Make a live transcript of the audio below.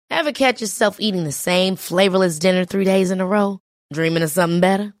Ever catch yourself eating the same flavorless dinner 3 days in a row? Dreaming of something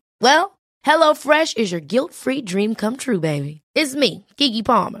better? Well, HelloFresh is your guilt-free dream come true, baby. It's me, Keke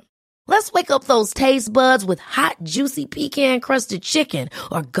Palmer. Let's wake up those taste buds with hot, juicy pecan-crusted chicken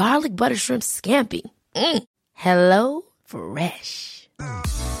or garlic butter shrimp scampi. Hello Fresh.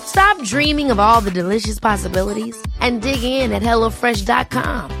 Stop dreaming of all the delicious possibilities and dig in at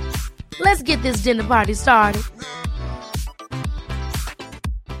HelloFresh.com. Let's get this dinner party started.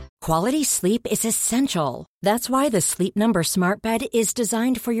 Quality sleep is essential. That's why the Sleep Number Smart Bed is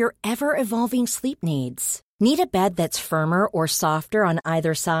designed for your ever-evolving sleep needs. Need a bed that's firmer or softer on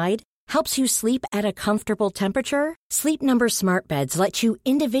either side? Helps you sleep at a comfortable temperature? Sleep Number Smart Beds let you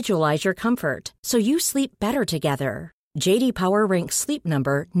individualize your comfort, so you sleep better together. J.D. Power ranks Sleep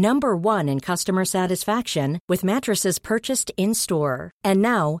Number number 1 in customer satisfaction with mattresses purchased in-store. And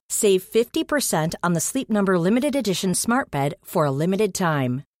now, save 50% on the Sleep Number Limited Edition Smart Bed for a limited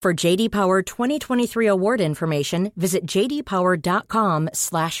time. For J.D. Power 2023 award information, visit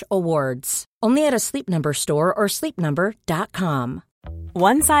jdpower.com/awards. Only at a Sleep Number store or sleepnumber.com.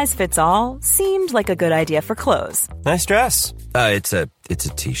 One size fits all seemed like a good idea for clothes. Nice dress. It's a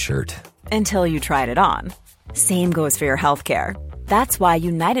t-shirt. Until you tried it on. Same goes for your healthcare. That's why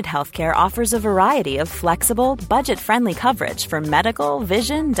United Healthcare offers a variety of flexible, budget-friendly coverage for medical,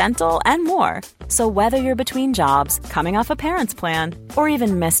 vision, dental, and more. So whether you're between jobs, coming off a parent's plan, or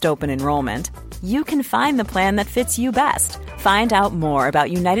even missed open enrollment, you can find the plan that fits you best. Find out more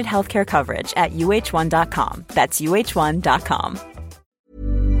about United Healthcare coverage at uh1.com. That's uh1.com.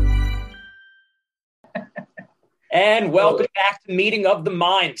 And welcome back to Meeting of the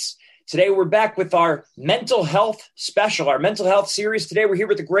Minds. Today we're back with our mental health special, our mental health series. Today we're here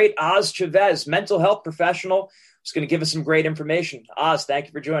with the great Oz Chavez, mental health professional, who's going to give us some great information. Oz, thank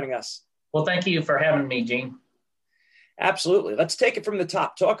you for joining us. Well, thank you for having me, Gene. Absolutely. Let's take it from the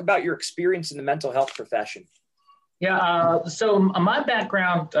top. Talk about your experience in the mental health profession. Yeah, so my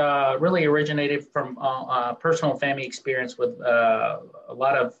background really originated from personal family experience with a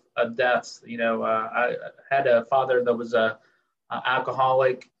lot of deaths. You know, I had a father that was a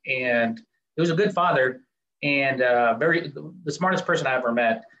alcoholic, and he was a good father and the smartest person I ever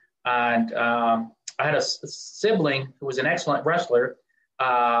met. And I had a sibling who was an excellent wrestler,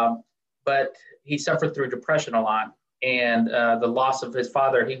 but he suffered through depression a lot, and the loss of his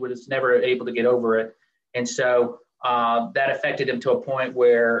father, he was never able to get over it. And so that affected him to a point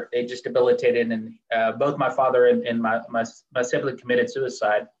where it just debilitated, and both my father and my sibling committed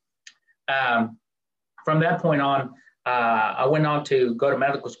suicide. From that point on, I went on to go to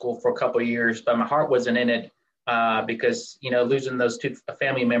medical school for a couple of years, but my heart wasn't in it because, you know, losing those two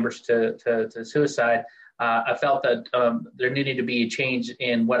family members to suicide, I felt that there needed to be a change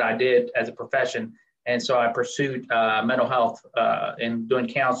in what I did as a profession. And so I pursued mental health and doing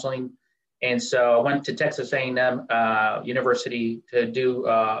counseling. And so I went to Texas A&M University to do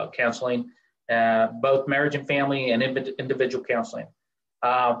counseling, both marriage and family and individual counseling.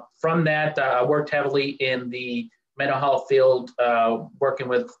 From that, I worked heavily in the mental health field, working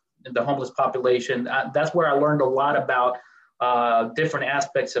with the homeless population. That's where I learned a lot about different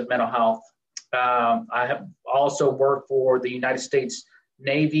aspects of mental health. I have also worked for the United States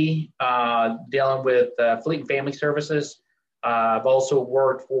Navy, dealing with Fleet and Family Services. I've also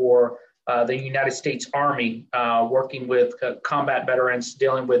worked for the United States Army, working with combat veterans,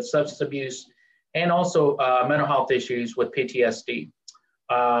 dealing with substance abuse, and also mental health issues with PTSD.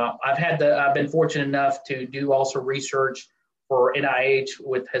 I've been fortunate enough to do also research for NIH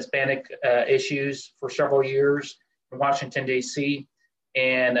with Hispanic issues for several years in Washington, D.C.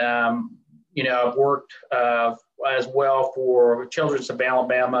 And, I've worked as well for Children's of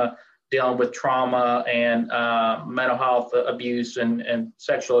Alabama, dealing with trauma and mental health abuse and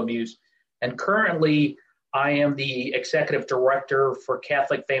sexual abuse. And currently, I am the executive director for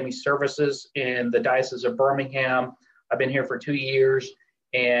Catholic Family Services in the Diocese of Birmingham. I've been here for 2 years.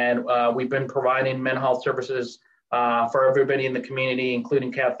 And we've been providing mental health services for everybody in the community,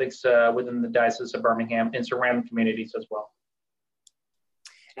 including Catholics within the Diocese of Birmingham and surrounding communities as well.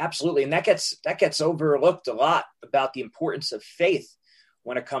 Absolutely. And that gets overlooked a lot, about the importance of faith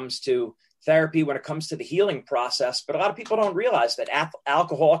when it comes to therapy, when it comes to the healing process. But a lot of people don't realize that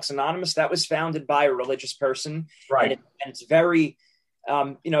Alcoholics Anonymous, that was founded by a religious person. Right. And it's very...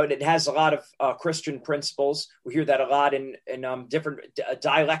 it has a lot of Christian principles. We hear that a lot in different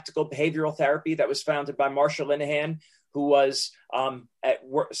dialectical behavioral therapy that was founded by Marsha Linehan, who was at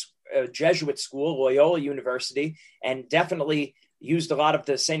a Jesuit school, Loyola University, and definitely used a lot of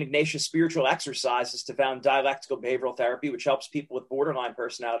the St. Ignatius spiritual exercises to found dialectical behavioral therapy, which helps people with borderline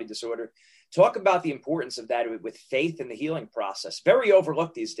personality disorder. Talk about the importance of that with faith in the healing process. Very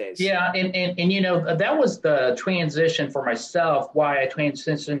overlooked these days. Yeah, and you know, that was the transition for myself, why I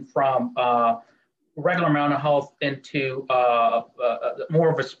transitioned from regular mental health into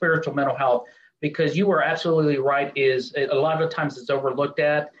more of a spiritual mental health, because you were absolutely right, is a lot of times it's overlooked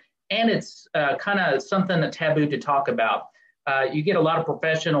at, and it's kind of something that's taboo to talk about. You get a lot of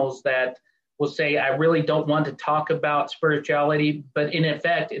professionals that will say, I really don't want to talk about spirituality, but in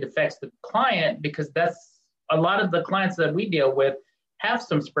effect, it affects the client, because that's a lot of the clients that we deal with have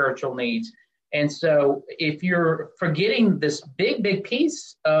some spiritual needs. And so if you're forgetting this big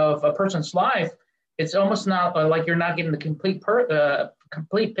piece of a person's life, it's almost not like you're not getting the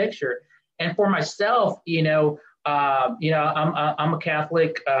complete picture. And for myself, I'm a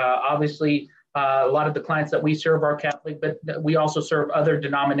Catholic. Obviously, a lot of the clients that we serve are Catholic, but we also serve other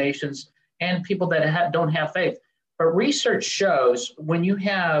denominations and people that don't have faith. But research shows when you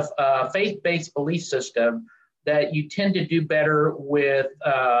have a faith-based belief system that you tend to do better with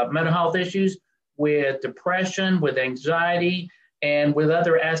mental health issues, with depression, with anxiety, and with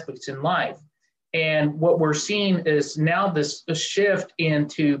other aspects in life. And what we're seeing is now this shift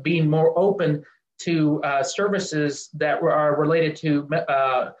into being more open to services that are related to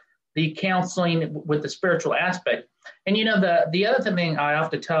the counseling with the spiritual aspect. And, the other thing I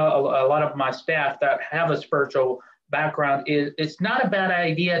have to tell a lot of my staff that have a spiritual background is it's not a bad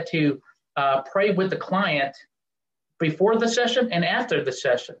idea to pray with the client before the session and after the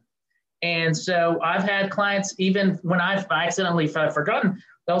session. And so I've had clients, even when I've accidentally forgotten,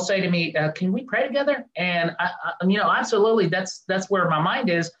 they'll say to me, can we pray together? And, absolutely, that's where my mind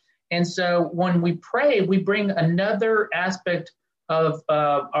is. And so when we pray, we bring another aspect of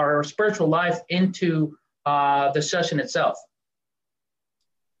our spiritual life into the session itself.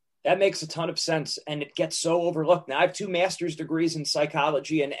 That makes a ton of sense, and it gets so overlooked. Now, I have 2 master's degrees in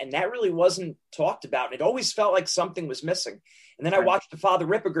psychology, and that really wasn't talked about. It always felt like something was missing. And then I watched the Father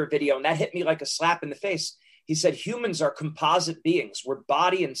Ripperger video, and that hit me like a slap in the face. He said, humans are composite beings. We're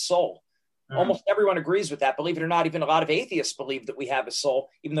body and soul. Almost everyone agrees with that. Believe it or not, even a lot of atheists believe that we have a soul,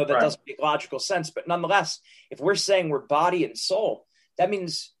 even though that doesn't make logical sense. But nonetheless, if we're saying we're body and soul, that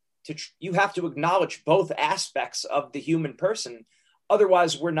means you have to acknowledge both aspects of the human person.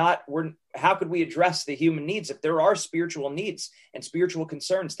 Otherwise, how could we address the human needs? If there are spiritual needs and spiritual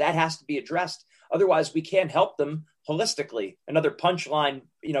concerns, that has to be addressed. Otherwise, we can't help them holistically. Another punchline,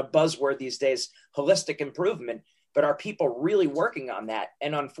 buzzword these days, holistic improvement. But are people really working on that?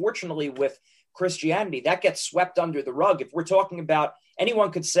 And unfortunately, with Christianity, that gets swept under the rug. If we're talking about,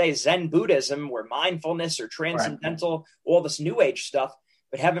 anyone could say Zen Buddhism or mindfulness or transcendental, all this new age stuff,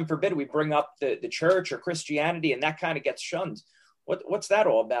 but heaven forbid we bring up the church or Christianity, and that kind of gets shunned. What's that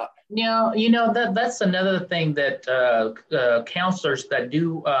all about? That's another thing that counselors that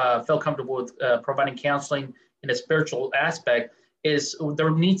do feel comfortable with providing counseling in a spiritual aspect is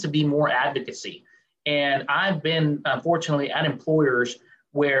there needs to be more advocacy. And I've been, unfortunately, at employers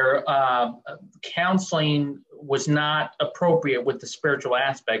where counseling was not appropriate with the spiritual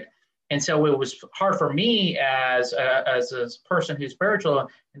aspect. And so it was hard for me as a person who's spiritual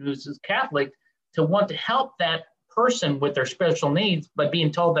and who's Catholic to want to help that person with their spiritual needs, but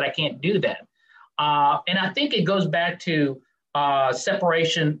being told that I can't do that. And I think it goes back to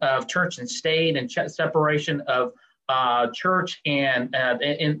separation of church and state and separation of church and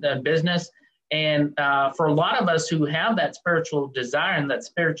business. And for a lot of us who have that spiritual desire and that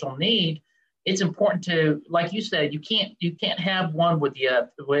spiritual need, it's important to, like you said, you can't have one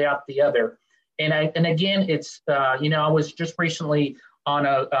without the other. And again, it's I was just recently on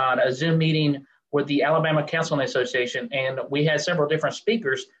a Zoom meeting with the Alabama Counseling Association, and we had several different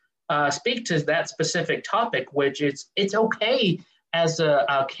speakers speak to that specific topic, which it's okay as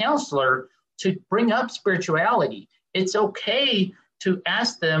a counselor to bring up spirituality. It's okay to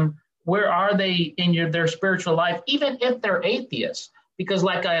ask them, where are they in their spiritual life, even if they're atheists? Because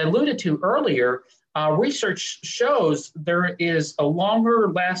like I alluded to earlier, research shows there is a longer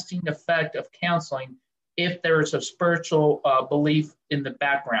lasting effect of counseling if there's a spiritual belief in the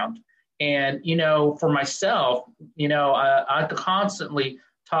background. And, for myself, I constantly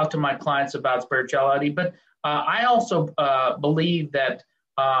talk to my clients about spirituality, but I also believe that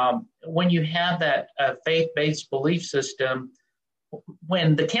when you have that faith-based belief system,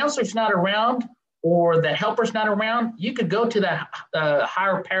 when the counselor's not around or the helper's not around, you could go to that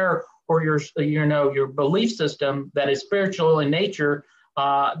higher power or your belief system that is spiritual in nature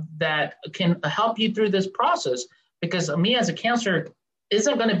that can help you through this process. Because me as a counselor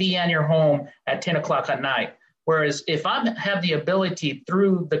isn't going to be in your home at 10 o'clock at night. Whereas if I have the ability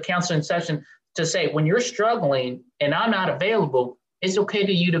through the counseling session to say, when you're struggling and I'm not available, it's okay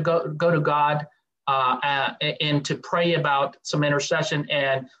to you to go to God and to pray about some intercession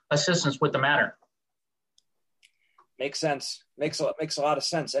and assistance with the matter. Makes sense. Makes a lot of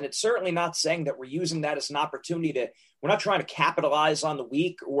sense. And it's certainly not saying that we're using that as an opportunity we're not trying to capitalize on the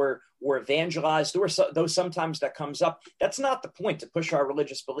weak or evangelize, though sometimes that comes up. That's not the point, to push our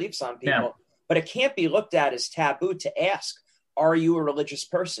religious beliefs on people. Yeah. But it can't be looked at as taboo to ask, are you a religious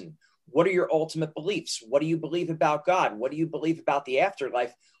person? What are your ultimate beliefs? What do you believe about God? What do you believe about the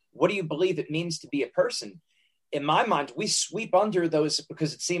afterlife? What do you believe it means to be a person? In my mind, we sweep under those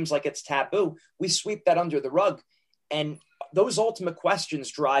because it seems like it's taboo. We sweep that under the rug. And those ultimate questions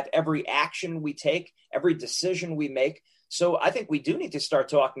drive every action we take, every decision we make. So I think we do need to start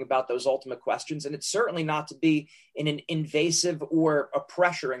talking about those ultimate questions. And it's certainly not to be in an invasive or a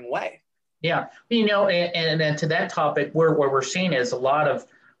pressuring way. Yeah. And to that topic, where we're seeing is a lot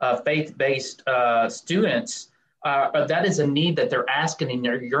of faith-based students, that is a need that they're asking and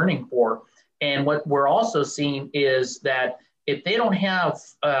they're yearning for. And what we're also seeing is that if they don't have,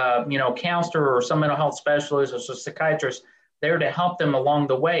 a counselor or some mental health specialist or some psychiatrist there to help them along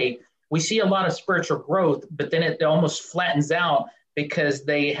the way, we see a lot of spiritual growth, but then it almost flattens out because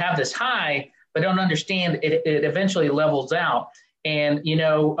they have this high, but don't understand it eventually levels out. And,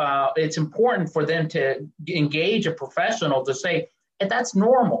 it's important for them to engage a professional to say, hey, that's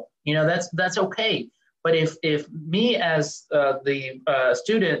normal, that's okay. But if me as the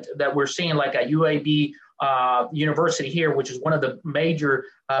student that we're seeing like at UAB University here, which is one of the major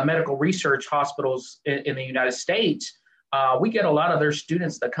medical research hospitals in the United States, we get a lot of their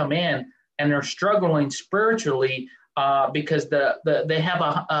students that come in and they're struggling spiritually because they have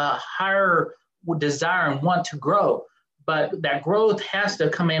a higher desire and want to grow. But that growth has to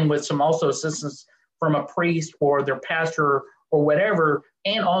come in with some also assistance from a priest or their pastor or whatever,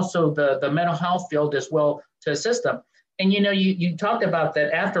 and also the mental health field as well to assist them. And, you talked about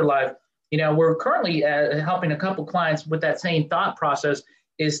that afterlife. We're currently helping a couple clients with that same thought process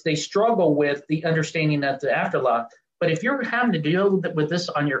is they struggle with the understanding of the afterlife. But if you're having to deal with this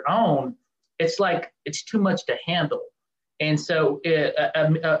on your own, it's like it's too much to handle. And so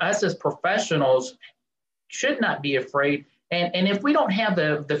us as professionals should not be afraid. And if we don't have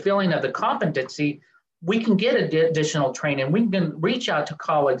the feeling of the competency, we can get additional training. We can reach out to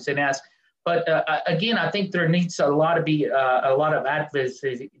colleagues and ask. But again, I think there needs a lot of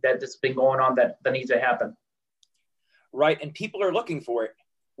advocacy that's been going on that needs to happen. Right. And people are looking for it.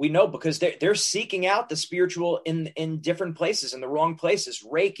 We know because they're seeking out the spiritual in different places, in the wrong places.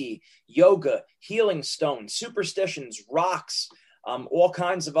 Reiki, yoga, healing stones, superstitions, rocks, all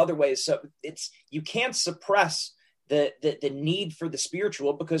kinds of other ways. So you can't suppress the need for the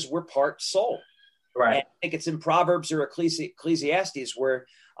spiritual because we're part soul. Right. And I think it's in Proverbs or Ecclesiastes where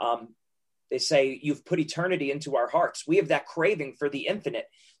they say you've put eternity into our hearts. We have that craving for the infinite.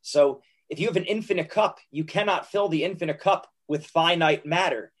 So if you have an infinite cup, you cannot fill the infinite cup with finite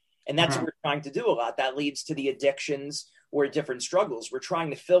matter. And that's what we're trying to do a lot. That leads to the addictions or different struggles. We're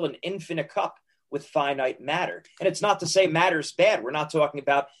trying to fill an infinite cup with finite matter. And it's not to say matter's bad. We're not talking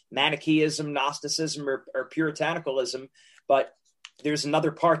about Manichaeism, Gnosticism, or Puritanicalism, but there's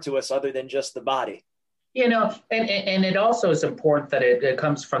another part to us other than just the body. And it also is important that it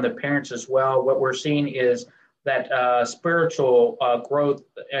comes from the parents as well. What we're seeing is that spiritual growth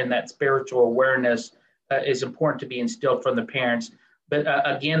and that spiritual awareness is important to be instilled from the parents. But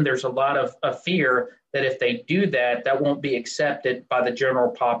again, there's a lot of fear that if they do that, that won't be accepted by the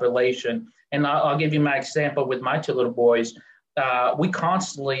general population. And I'll give you my example with my two little boys. We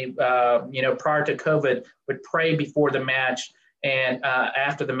constantly, prior to COVID, would pray before the match and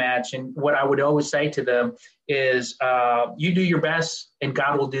after the match. And what I would always say to them is, you do your best and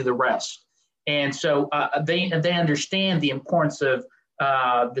God will do the rest. And so they understand the importance of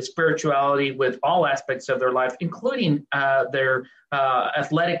the spirituality with all aspects of their life, including their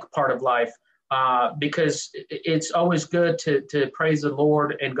athletic part of life, because it's always good to praise the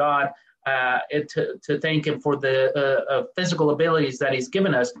Lord and God, to thank Him for the physical abilities that He's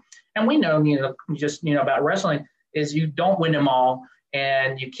given us. And we know, about wrestling is you don't win them all,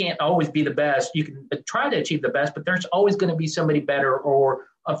 and you can't always be the best. You can try to achieve the best, but there's always going to be somebody better, or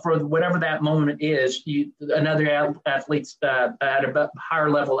for whatever that moment is, another athlete's at a higher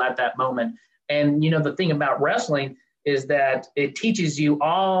level at that moment. And, the thing about wrestling is that it teaches you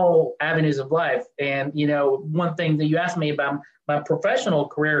all avenues of life. And, one thing that you asked me about my professional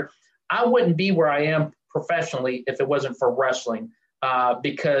career, I wouldn't be where I am professionally if it wasn't for wrestling,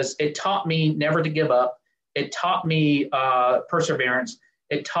 because it taught me never to give up. It taught me perseverance.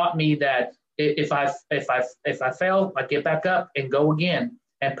 It taught me that if I fail, I get back up and go again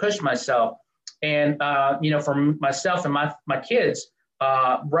and push myself. And for myself and my kids,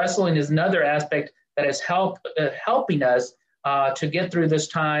 wrestling is another aspect that is helping us to get through this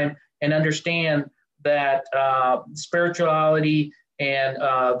time and understand that spirituality and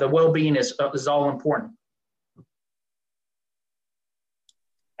the well-being is all important.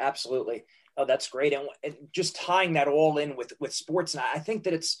 Absolutely. Oh, that's great. And just tying that all in with sports. And I think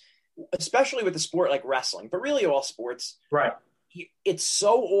that it's, especially with a sport like wrestling, but really all sports, right? It's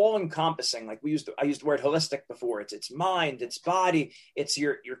so all encompassing. Like I used the word holistic before. It's mind, it's body, it's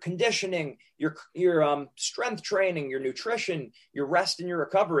your conditioning, your strength training, your nutrition, your rest and your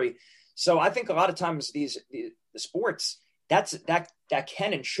recovery. So I think a lot of times the sports, that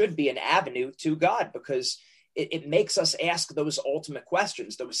can and should be an avenue to God, because it makes us ask those ultimate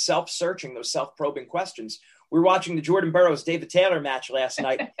questions, those self-searching, those self-probing questions. We were watching the Jordan Burroughs David Taylor match last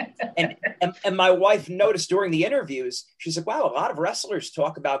night, and my wife noticed during the interviews, she's like, "Wow, a lot of wrestlers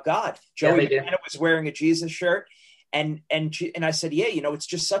talk about God." Joey McKenna was wearing a Jesus shirt, and I said, "Yeah, it's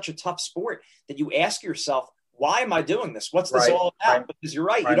just such a tough sport that you ask yourself, why am I doing this? What's this all about?" Right. Because you're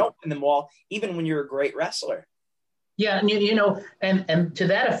right, you don't win them all, even when you're a great wrestler. Yeah, and to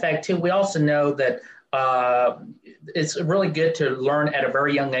that effect too, we also know that it's really good to learn at a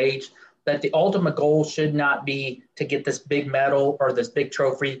very young age that the ultimate goal should not be to get this big medal or this big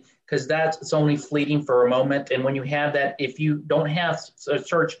trophy, because it's only fleeting for a moment. And when you have that, if you don't have a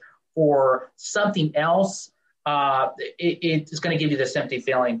search for something else, it's going to give you this empty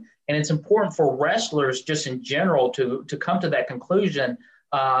feeling. And it's important for wrestlers just in general to come to that conclusion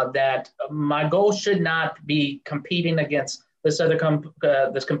that my goal should not be competing against this other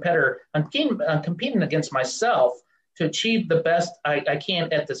this competitor. I'm competing against myself to achieve the best I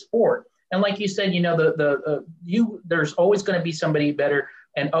can at the sport. And like you said, there's always going to be somebody better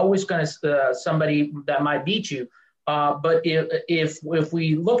and always going to somebody that might beat you. But if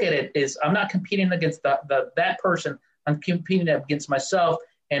we look at it as I'm not competing against that person, I'm competing against myself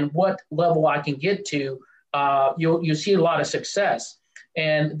and what level I can get to, you'll see a lot of success.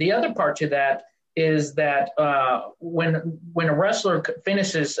 And the other part to that is that when a wrestler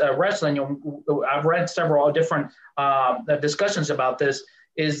finishes wrestling, I've read several different discussions about this,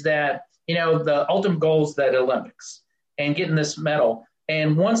 is that, the ultimate goal is the Olympics and getting this medal.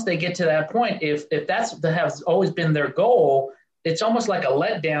 And once they get to that point, if that has always been their goal, it's almost like a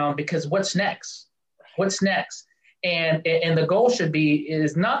letdown, because what's next? What's next? And the goal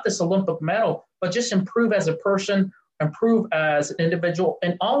is not this Olympic medal, but just improve as a person, improve as an individual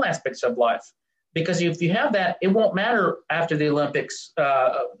in all aspects of life. Because if you have that, it won't matter after the Olympics.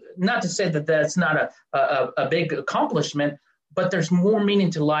 Not to say that that's not a big accomplishment, but there's more meaning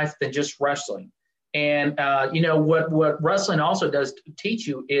to life than just wrestling. And, what wrestling also does teach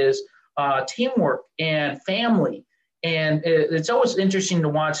you is teamwork and family. And it's always interesting to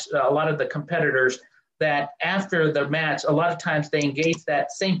watch a lot of the competitors that after the match, a lot of times they engage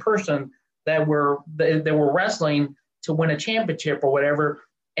that same person that they were wrestling to win a championship or whatever,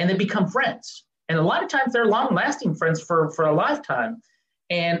 and they become friends. And a lot of times they're long-lasting friends for a lifetime.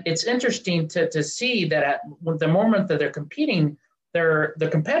 And it's interesting to see that at the moment that they're competing, they're the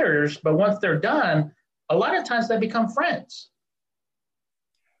competitors, but once they're done, a lot of times they become friends.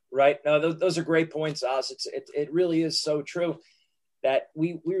 Right. No, those are great points, Oz. It really is so true that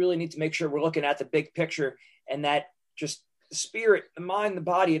we really need to make sure we're looking at the big picture, and that just the spirit, the mind, the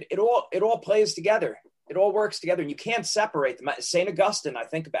body, it all plays together. It all works together, and you can't separate them. St. Augustine, I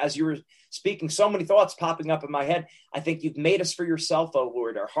think, as you were speaking, so many thoughts popping up in my head. I think you've made us for yourself, O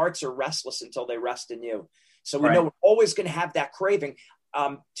Lord. Our hearts are restless until they rest in you. So we know we're always going to have that craving.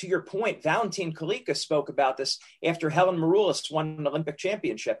 To your point, Valentin Kalika spoke about this after Helen Maroulis won an Olympic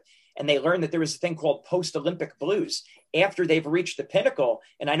championship, and they learned that there was a thing called post-Olympic blues after they've reached the pinnacle.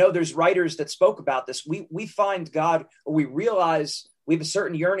 And I know there's writers that spoke about this. We find God, or we realize we have a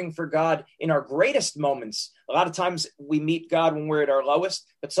certain yearning for God in our greatest moments. A lot of times we meet God when we're at our lowest,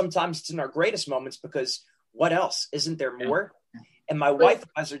 but sometimes it's in our greatest moments, because what else? Isn't there more? And my wife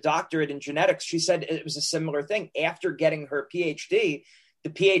has her doctorate in genetics. She said it was a similar thing. After getting her PhD,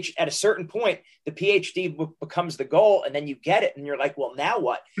 at a certain point, the PhD becomes the goal, and then you get it, and you're like, well, now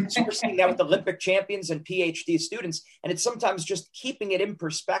what? So we're seeing that with Olympic champions and PhD students, and it's sometimes just keeping it in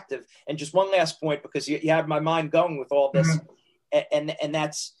perspective. And just one last point, because you have my mind going with all this, and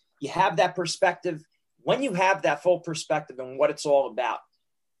that's, you have that perspective. When you have that full perspective on what it's all about,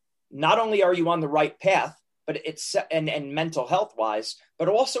 not only are you on the right path, but it's and mental health wise, but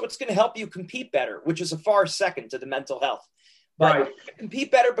also it's going to help you compete better, which is a far second to the mental health. But compete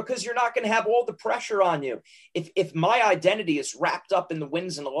better because you're not going to have all the pressure on you. If my identity is wrapped up in the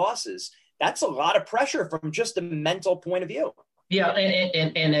wins and the losses, that's a lot of pressure from just a mental point of view. Yeah,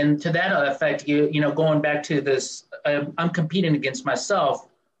 and to that effect, going back to this, I'm competing against myself.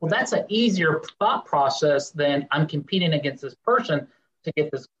 Well, that's an easier thought process than I'm competing against this person to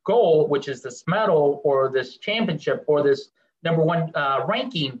get this goal, which is this medal or this championship or this number one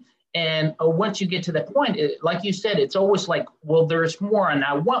ranking. And once you get to that point, like you said, it's always like, well, there's more and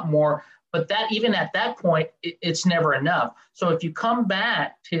I want more. But that even at that point, it's never enough. So if you come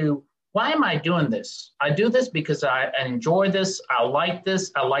back to, why am I doing this? I do this because I enjoy this. I like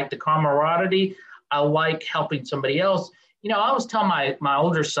this. I like the camaraderie. I like helping somebody else. I always tell my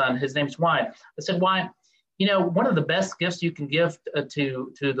older son, his name's Wyatt, I said, Wyatt, one of the best gifts you can give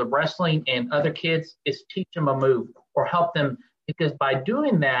to the wrestling and other kids is teach them a move or help them, because by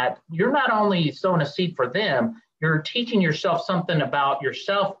doing that, you're not only sowing a seed for them, you're teaching yourself something about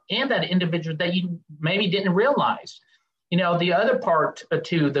yourself and that individual that you maybe didn't realize. The other part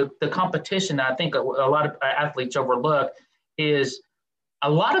to the competition, I think a lot of athletes overlook, is a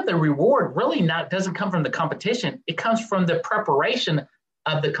lot of the reward really doesn't come from the competition. It comes from the preparation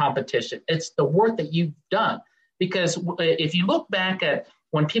of the competition. It's the work that you've done. Because if you look back at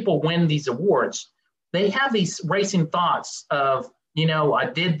when people win these awards, they have these racing thoughts of,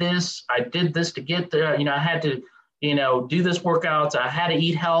 I did this to get there. I had to, do this workouts. I had to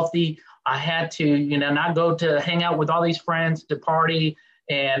eat healthy. I had to, not go to hang out with all these friends to party,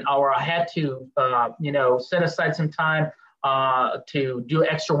 or I had to, set aside some time to do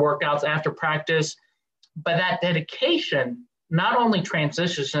extra workouts after practice. But that dedication not only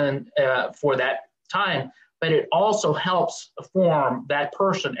transitions for that time, but it also helps form that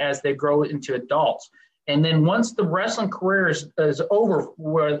person as they grow into adults. And then once the wrestling career is over,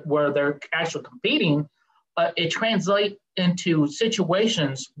 where they're actually competing, it translates into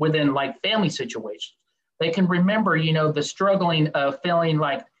situations within like family situations. They can remember, the struggling of feeling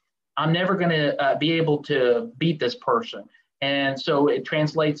like I'm never going to be able to beat this person. And so it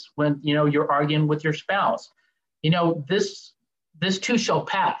translates when, you're arguing with your spouse. This too shall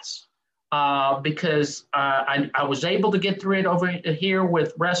pass because I was able to get through it over here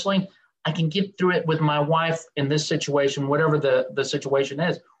with wrestling. I can get through it with my wife in this situation, whatever the situation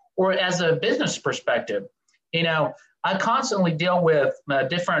is. Or as a business perspective, I constantly deal with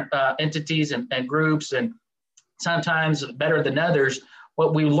different entities and groups, and sometimes better than others.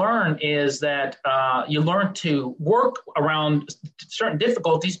 What we learn is that you learn to work around certain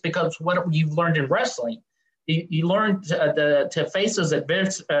difficulties because what you've learned in wrestling. You learn to face those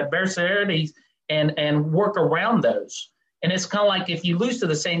adversities and work around those. And it's kind of like if you lose to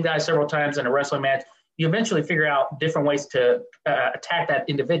the same guy several times in a wrestling match, you eventually figure out different ways to attack that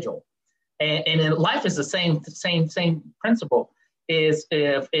individual. And in life is the same principle. Is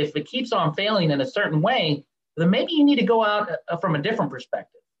if it keeps on failing in a certain way, then maybe you need to go out from a different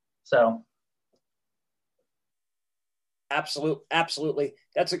perspective. So, absolutely,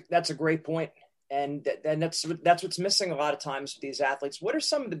 that's a great point, and that's what's missing a lot of times with these athletes. What are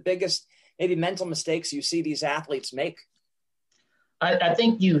some of the biggest maybe mental mistakes you see these athletes make? I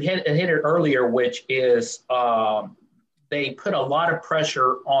think you hit it earlier, which is they put a lot of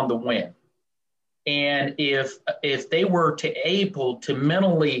pressure on the win. And if they were able to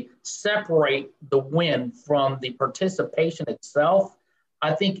mentally separate the win from the participation itself,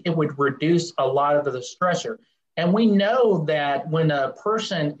 I think it would reduce a lot of the stressor. And we know that when a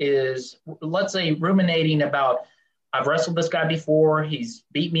person is, let's say, ruminating about, I've wrestled this guy before, he's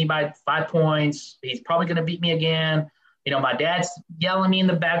beat me by 5 points, he's probably going to beat me again. My dad's yelling at me in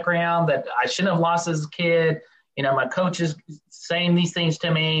the background that I shouldn't have lost as a kid. My coach is saying these things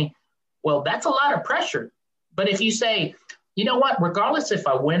to me. Well, that's a lot of pressure. But if you say, you know what, regardless if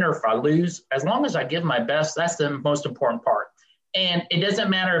I win or if I lose, as long as I give my best, that's the most important part. And it doesn't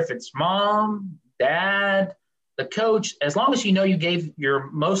matter if it's mom, dad, the coach, as long as you gave your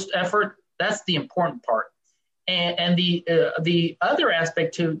most effort, that's the important part. And the other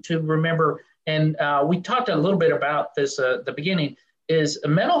aspect to remember, and we talked a little bit about this at the beginning, is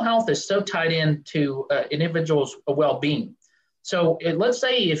mental health is so tied into an individual's well-being. So let's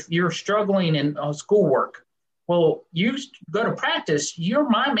say if you're struggling in schoolwork, well, you go to practice, your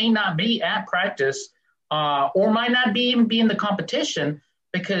mind may not be at practice or might not even be in the competition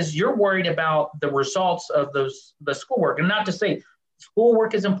because you're worried about the results of the schoolwork. And not to say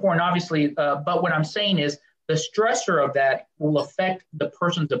schoolwork is important, obviously, but what I'm saying is the stressor of that will affect the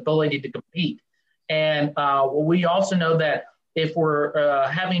person's ability to compete. And we also know that if we're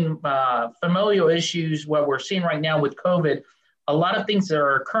having familial issues, what we're seeing right now with COVID, a lot of things that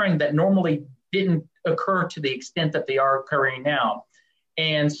are occurring that normally didn't occur to the extent that they are occurring now.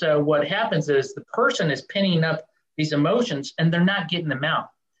 And so what happens is the person is pinning up these emotions and they're not getting them out.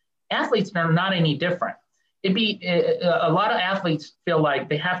 athletes are not any different. A lot of athletes feel like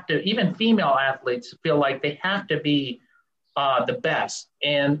they have to, even female athletes feel like they have to be the best.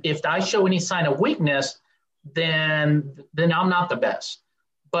 And if I show any sign of weakness, then I'm not the best.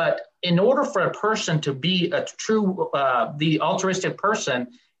 But in order for a person to be a true, the altruistic person,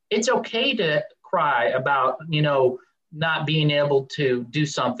 it's okay to cry about, not being able to do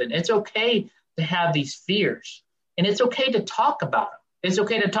something. It's okay to have these fears, and it's okay to talk about them. It's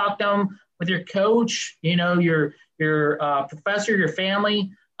okay to talk to them with your coach, your professor, your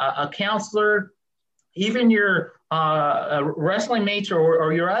family, a counselor, even your wrestling mates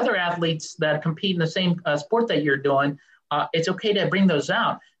or your other athletes that compete in the same sport that you're doing. It's okay to bring those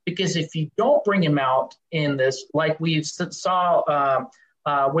out, because if you don't bring them out in this, like we saw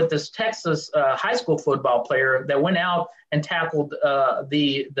with this Texas high school football player that went out and tackled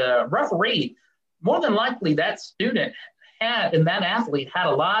the referee, more than likely that student and that athlete had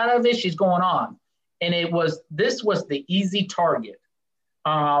a lot of issues going on. And this was the easy target.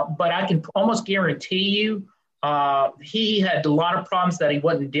 But I can almost guarantee you he had a lot of problems that he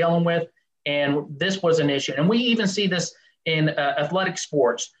wasn't dealing with, and this was an issue. And we even see this in athletic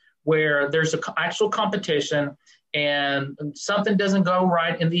sports, where there's an actual competition and something doesn't go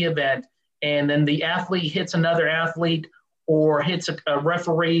right in the event, and then the athlete hits another athlete or hits a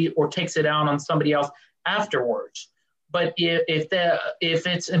referee or takes it out on somebody else afterwards. But if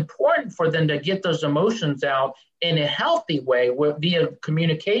it's important for them to get those emotions out in a healthy way via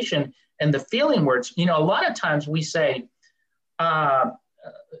communication and the feeling words, a lot of times we say that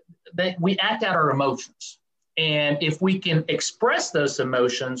we act out our emotions. And if we can express those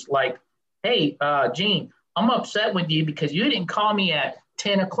emotions like, hey, Gene, I'm upset with you because you didn't call me at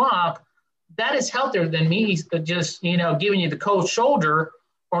 10 o'clock. That is healthier than me just, giving you the cold shoulder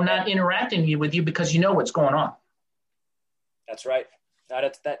or not interacting with you because you know what's going on. That's right.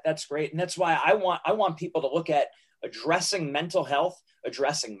 That's great. And that's why I want people to look at addressing mental health,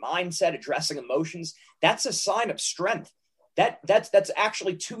 addressing mindset, addressing emotions. That's a sign of strength. That's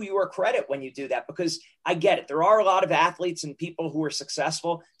actually to your credit when you do that, because I get it. There are a lot of athletes and people who are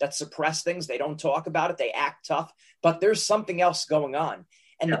successful that suppress things. They don't talk about it. They act tough, but there's something else going on.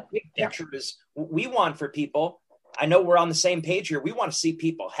 And the big picture is what we want for people. I know we're on the same page here. We want to see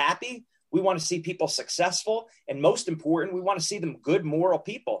people happy. We want to see people successful. And most important, we want to see them good, moral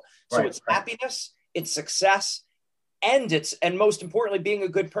people. So it's happiness, it's success, and most importantly, being a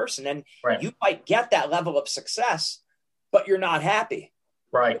good person. And you might get that level of success, but you're not happy.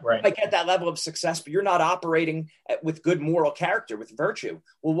 Right. You might get that level of success, but you're not operating with good moral character, with virtue.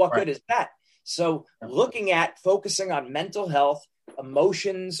 Well, what good is that? So looking at focusing on mental health,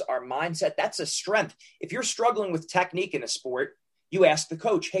 emotions, our mindset, that's a strength. If you're struggling with technique in a sport, you ask the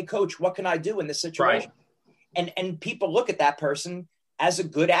coach, hey, coach, what can I do in this situation? And people look at that person as a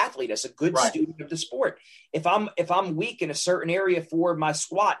good athlete, as a good student of the sport. If I'm weak in a certain area for my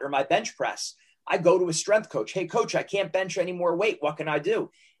squat or my bench press, I go to a strength coach. Hey, coach, I can't bench any more weight. What can I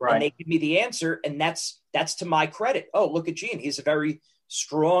do? And they give me the answer, and that's to my credit. Oh, look at Gene. He's a very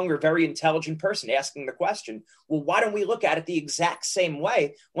strong or very intelligent person asking the question. Well, why don't we look at it the exact same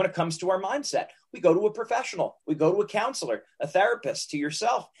way when it comes to our mindset? We go to a professional. We go to a counselor, a therapist, to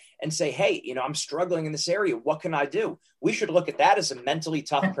yourself, and say, hey, I'm struggling in this area. What can I do? We should look at that as a mentally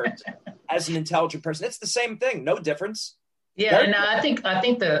tough person, as an intelligent person. It's the same thing. No difference. Yeah, and I think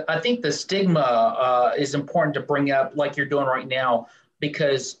the stigma is important to bring up, like you're doing right now,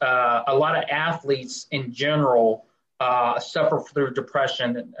 because a lot of athletes in general suffer through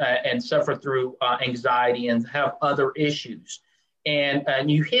depression and suffer through anxiety and have other issues. And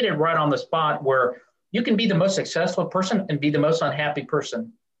you hit it right on the spot, where you can be the most successful person and be the most unhappy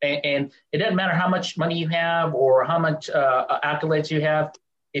person. And it doesn't matter how much money you have or how much accolades you have.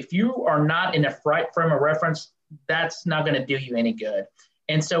 If you are not in a right frame of reference, that's not going to do you any good.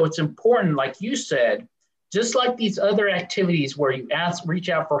 And so it's important, like you said, just like these other activities where you reach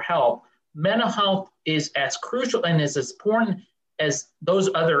out for help, mental health is as crucial and as important as those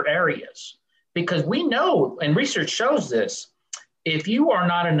other areas. Because we know, and research shows this, if you are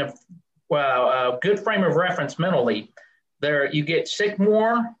not in a good frame of reference mentally, you get sick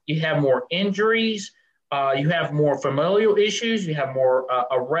more, you have more injuries, you have more familial issues, you have more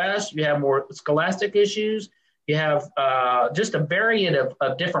arrests, you have more scholastic issues, you have just a variety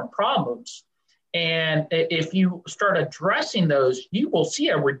of different problems. And if you start addressing those, you will see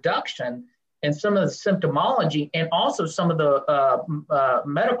a reduction in some of the symptomology and also some of the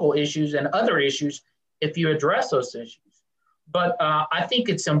medical issues and other issues if you address those issues. But I think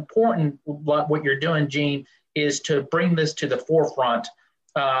it's important what you're doing, Gene, is to bring this to the forefront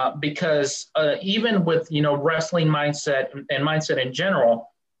because even with, wrestling mindset and mindset in general,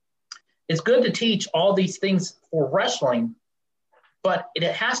 it's good to teach all these things for wrestling, but it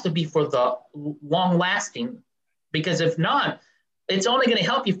has to be for the long lasting, because if not, it's only going to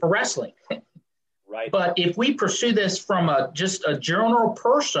help you for wrestling. Right. But if we pursue this from just a general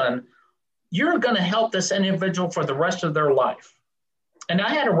person, you're going to help this individual for the rest of their life. And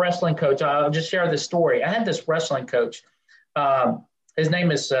I had a wrestling coach. I'll just share this story. I had this wrestling coach. His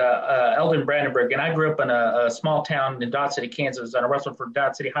name is Eldon Brandenburg, and I grew up in a small town in Dodge City, Kansas, and I wrestled for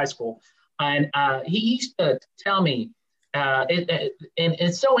Dodge City High School. And he used to tell me, and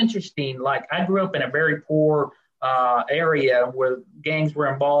it's so interesting, like I grew up in a very poor area where gangs were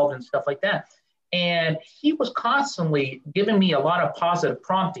involved and stuff like that. And he was constantly giving me a lot of positive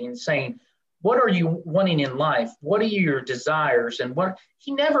prompting, saying, what are you wanting in life? What are your desires? And what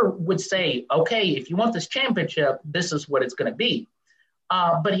he never would say, okay, if you want this championship, this is what it's going to be.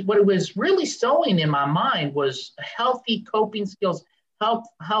 But what it was really sowing in my mind was healthy coping skills,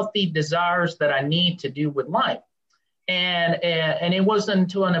 healthy desires that I need to do with life. And it wasn't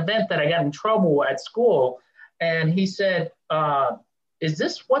until an event that I got in trouble at school. And he said, is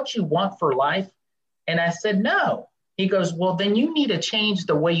this what you want for life? And I said, no. He goes, well, then you need to change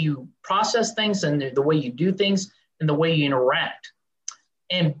the way you process things and the way you do things and the way you interact.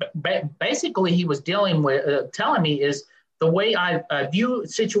 And basically he was dealing with, telling me is the way I view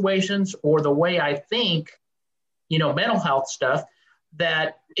situations or the way I think, mental health stuff,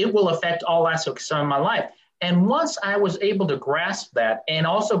 that it will affect all aspects of my life. And once I was able to grasp that and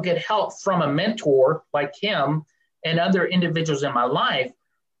also get help from a mentor like him and other individuals in my life,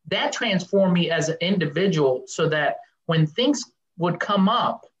 that transformed me as an individual so that when things would come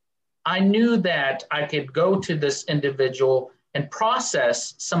up, I knew that I could go to this individual and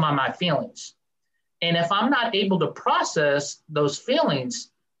process some of my feelings. And if I'm not able to process those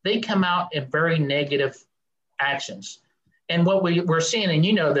feelings, they come out in very negative actions. And what we're seeing,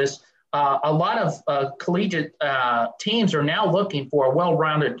 and this, a lot of collegiate teams are now looking for a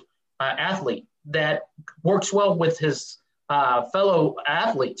well-rounded athlete that works well with his fellow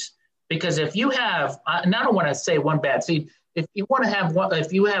athletes. Because if you have, and I don't want to say one bad seed, if you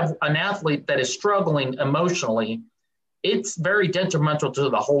have an athlete that is struggling emotionally, it's very detrimental to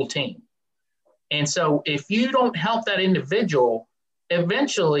the whole team. And so if you don't help that individual,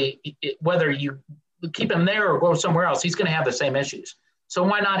 eventually, whether you keep him there or go somewhere else, he's going to have the same issues. So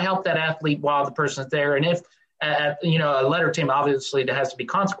why not help that athlete while the person's there? And if, a letter team, obviously there has to be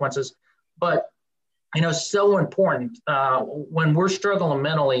consequences, but, so important when we're struggling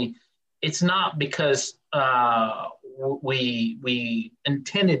mentally, it's not because we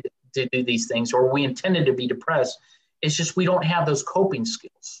intended to do these things or we intended to be depressed. It's just we don't have those coping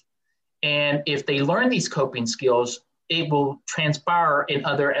skills. And if they learn these coping skills, it will transpire in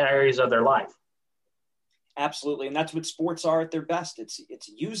other areas of their life. Absolutely. And that's what sports are at their best. It's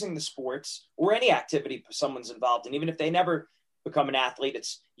using the sports or any activity someone's involved in, even if they never become an athlete,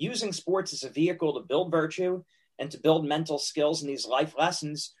 it's using sports as a vehicle to build virtue and to build mental skills and these life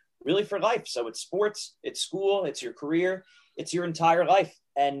lessons really for life. So it's sports, it's school, it's your career, it's your entire life.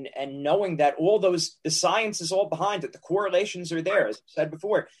 And knowing that all those, the science is all behind it. The correlations are there. As I said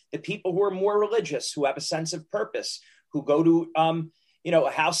before, the people who are more religious, who have a sense of purpose, who go to,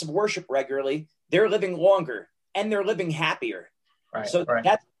 a house of worship regularly, they're living longer and they're living happier. Right, so right.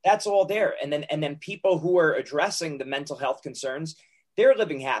 That's all there. And then people who are addressing the mental health concerns, they're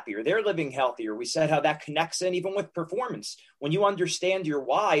living happier. They're living healthier. We said how that connects in even with performance. When you understand your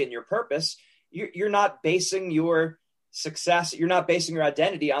why and your purpose, you're not basing your success. You're not basing your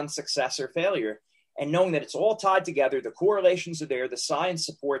identity on success or failure. And knowing that it's all tied together, the correlations are there, the science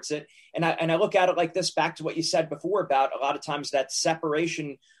supports it. And I look at it like this, back to what you said before about a lot of times that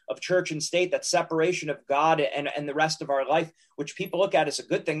separation of church and state, that separation of God and the rest of our life, which people look at as a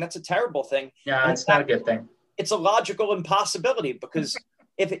good thing. That's a terrible thing. Yeah, it's not a good thing. It's a logical impossibility because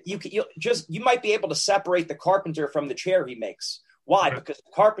you might be able to separate the carpenter from the chair he makes. Why? Mm-hmm. Because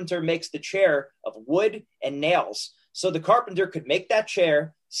the carpenter makes the chair of wood and nails. So the carpenter could make that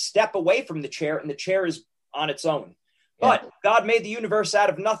chair, step away from the chair, and the chair is on its own. But God made the universe out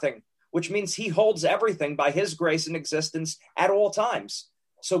of nothing, which means he holds everything by his grace and existence at all times.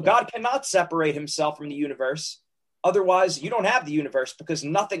 So God cannot separate himself from the universe. Otherwise, you don't have the universe because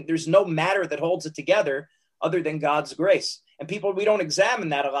there's no matter that holds it together other than God's grace. And we don't examine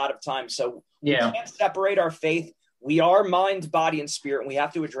that a lot of times. So we can't separate our faith. We are mind, body, and spirit, and we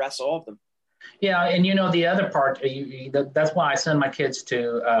have to address all of them. Yeah, and the other part, that's why I send my kids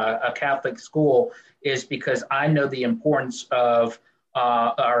to a Catholic school, is because I know the importance of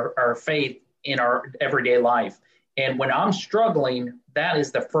our faith in our everyday life. And when I'm struggling, that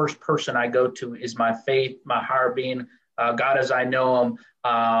is the first person I go to is my faith, my higher being, God as I know him,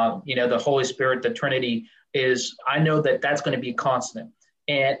 the Holy Spirit, the Trinity I know that that's going to be constant.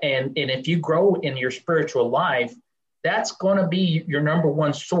 And if you grow in your spiritual life, that's going to be your number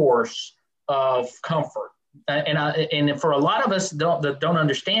one source of comfort. And for a lot of us that don't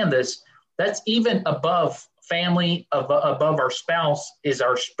understand this, that's even above family, above our spouse is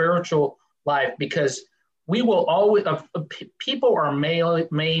our spiritual life, because we will always, people are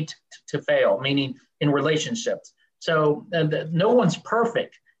made to fail, meaning in relationships. So no one's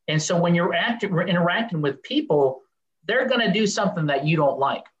perfect. And so when you're interacting with people, they're going to do something that you don't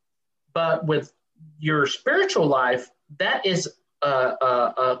like. But with your spiritual life, that is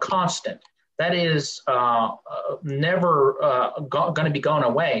a constant. That is never going to be going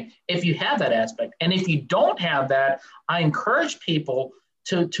away if you have that aspect. And if you don't have that, I encourage people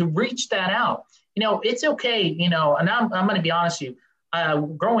to reach that out. It's okay, and I'm going to be honest with you.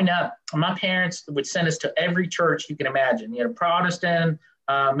 Growing up, my parents would send us to every church you can imagine, Protestant,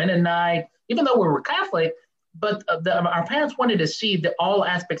 Mennonite, even though we were Catholic, but our parents wanted to see all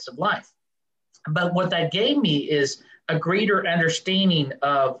aspects of life. But what that gave me is a greater understanding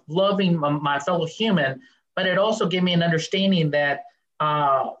of loving my fellow human, but it also gave me an understanding that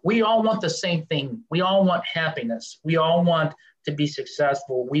we all want the same thing. We all want happiness. We all want to be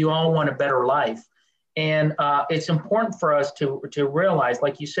successful. We all want a better life. And it's important for us to realize,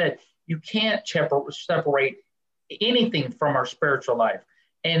 like you said, you can't separate anything from our spiritual life.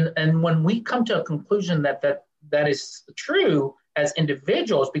 And when we come to a conclusion that is true as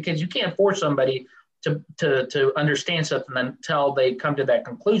individuals, because you can't force somebody to understand something until they come to that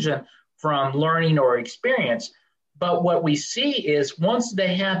conclusion from learning or experience. But what we see is once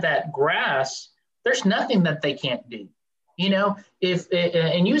they have that grasp, there's nothing that they can't do.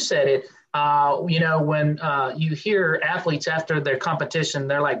 And you said it, when you hear athletes after their competition,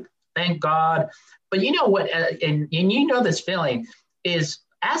 they're like, thank God. But you know what, and this feeling is,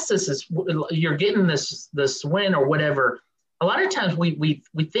 as you're getting this win or whatever, a lot of times we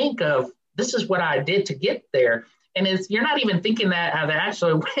think of, this is what I did to get there. And you're not even thinking that how to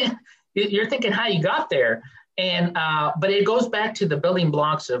actually win. You're thinking how you got there. And but it goes back to the building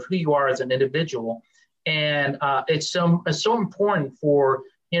blocks of who you are as an individual. And it's so important for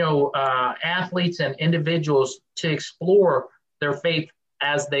athletes and individuals to explore their faith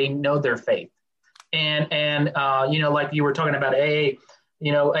as they know their faith. And like you were talking about AA,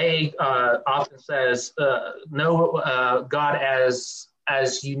 AA often says, know God as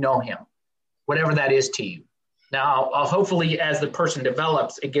you know him, whatever that is to you. Now, hopefully, as the person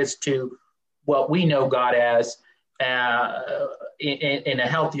develops, it gets to what we know God as in a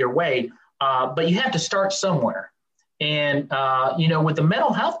healthier way. But you have to start somewhere. And, with the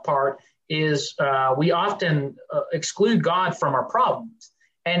mental health part is we often exclude God from our problems.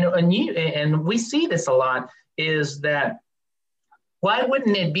 And we see this a lot, is that why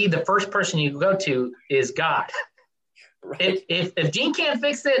wouldn't it be the first person you go to is God? Right. If Gene can't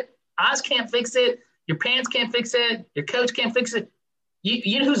fix it, Oz can't fix it, your parents can't fix it, your coach can't fix it,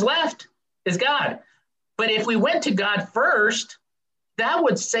 you know who's left is God. But if we went to God first, that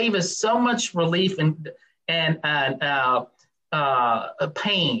would save us so much relief and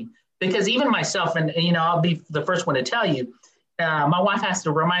pain. Because even myself, and I'll be the first one to tell you, my wife has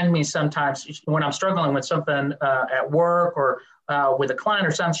to remind me sometimes when I'm struggling with something at work or with a client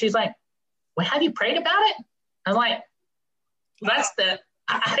or something. She's like, "Well, have you prayed about it?" I'm like, I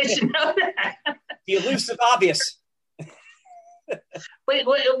should know that. The elusive obvious. But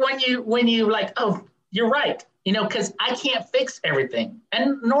when you like, oh, you're right, because I can't fix everything,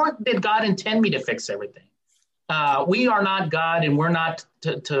 and nor did God intend me to fix everything. We are not God, and we're not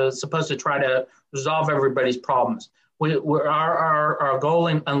supposed to try to resolve everybody's problems. Our goal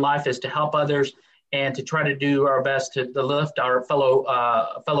in life is to help others and to try to do our best to lift our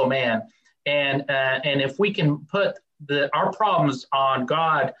fellow man. And if we can put our problems on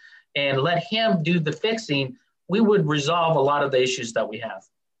God and let him do the fixing, we would resolve a lot of the issues that we have.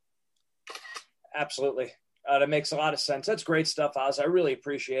 Absolutely. That makes a lot of sense. That's great stuff, Oz. I really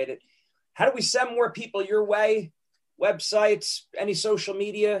appreciate it. How do we send more people your way? Websites, any social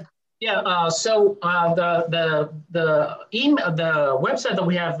media? Yeah. So the email, the website that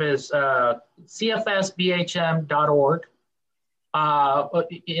we have is cfsbhm.org. And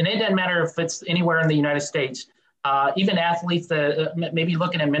it doesn't matter if it's anywhere in the United States. Even athletes that may be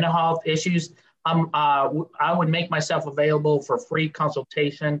looking at mental health issues, I would make myself available for free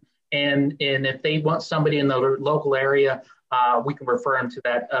consultation. And if they want somebody in the local area, we can refer them to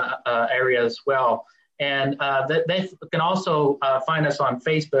that area as well. And they can also find us on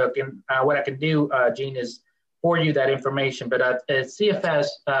Facebook. And what I can do, Gene, is forward you that information. But it's CFS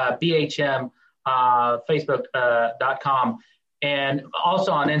BHM Facebook.com, and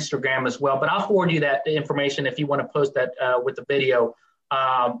also on Instagram as well. But I'll forward you that information if you want to post that with the video.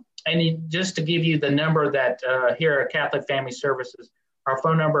 Just to give you the number that here at Catholic Family Services, our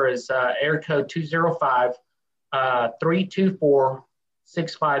phone number is area code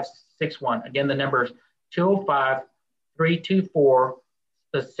 205-324-6561. Again, the number is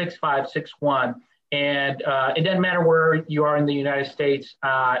 205-324-6561. And it doesn't matter where you are in the United States.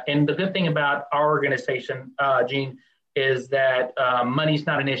 And the good thing about our organization, Gene, is that money's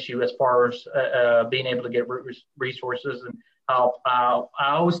not an issue as far as being able to get resources and help. I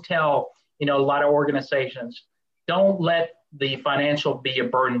always tell, a lot of organizations, don't let the financial be a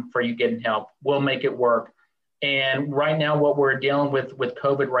burden for you getting help. We'll make it work. And right now, what we're dealing with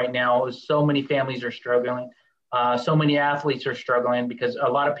COVID right now is so many families are struggling. So many athletes are struggling because a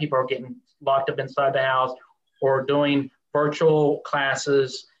lot of people are getting locked up inside the house or doing virtual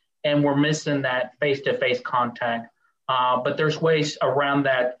classes, and we're missing that face-to-face contact. But there's ways around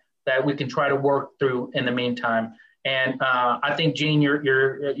that we can try to work through in the meantime. And I think, Gene,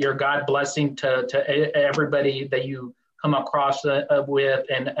 your God blessing to everybody that you come across with,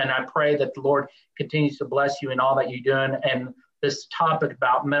 and I pray that the Lord continues to bless you in all that you're doing. And this topic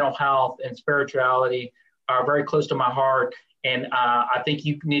about mental health and spirituality are very close to my heart, and I think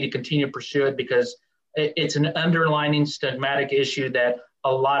you need to continue to pursue it because it's an underlying stigmatic issue that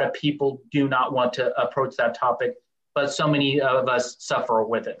a lot of people do not want to approach that topic, but so many of us suffer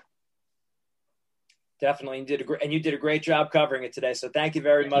with it. Definitely, you did a great job covering it today. So thank you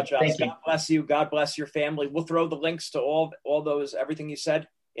very much. Thank you. God bless you. God bless your family. We'll throw the links to all those, everything you said,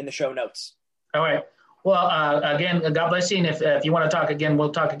 in the show notes. All right. Well, again, God bless you. And if you want to talk again, we'll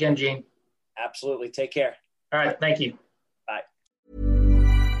talk again, Gene. Absolutely. Take care. All right. Thank you. Bye.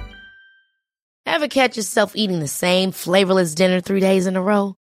 Ever catch yourself eating the same flavorless dinner 3 days in a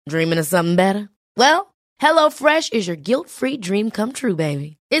row? Dreaming of something better? Well, HelloFresh is your guilt-free dream come true,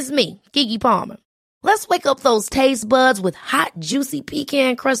 baby. It's me, Keke Palmer. Let's wake up those taste buds with hot, juicy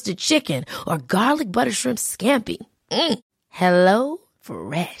pecan-crusted chicken or garlic butter shrimp scampi. Hello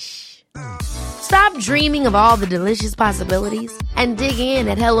Fresh. Stop dreaming of all the delicious possibilities and dig in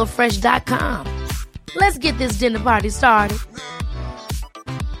at HelloFresh.com. Let's get this dinner party started.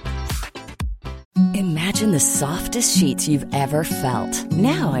 Imagine the softest sheets you've ever felt.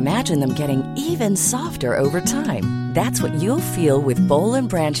 Now imagine them getting even softer over time. That's what you'll feel with Boll &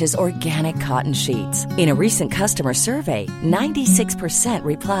 Branch's organic cotton sheets. In a recent customer survey, 96%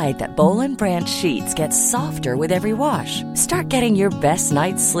 replied that Boll & Branch sheets get softer with every wash. Start getting your best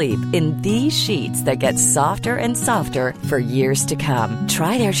night's sleep in these sheets that get softer and softer for years to come.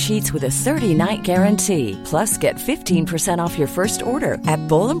 Try their sheets with a 30-night guarantee. Plus, get 15% off your first order at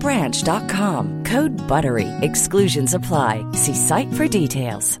bollandbranch.com. Code BUTTERY. Exclusions apply. See site for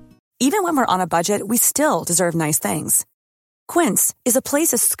details. Even when we're on a budget, we still deserve nice things. Quince is a place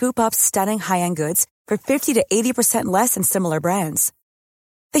to scoop up stunning high-end goods for 50 to 80% less than similar brands.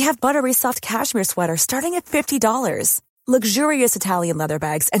 They have buttery soft cashmere sweaters starting at $50, luxurious Italian leather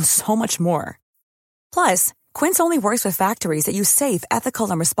bags, and so much more. Plus, Quince only works with factories that use safe, ethical,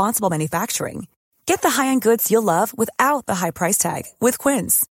 and responsible manufacturing. Get the high-end goods you'll love without the high price tag with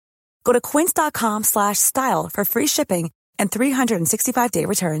Quince. Go to quince.com/style for free shipping and 365-day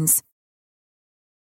returns.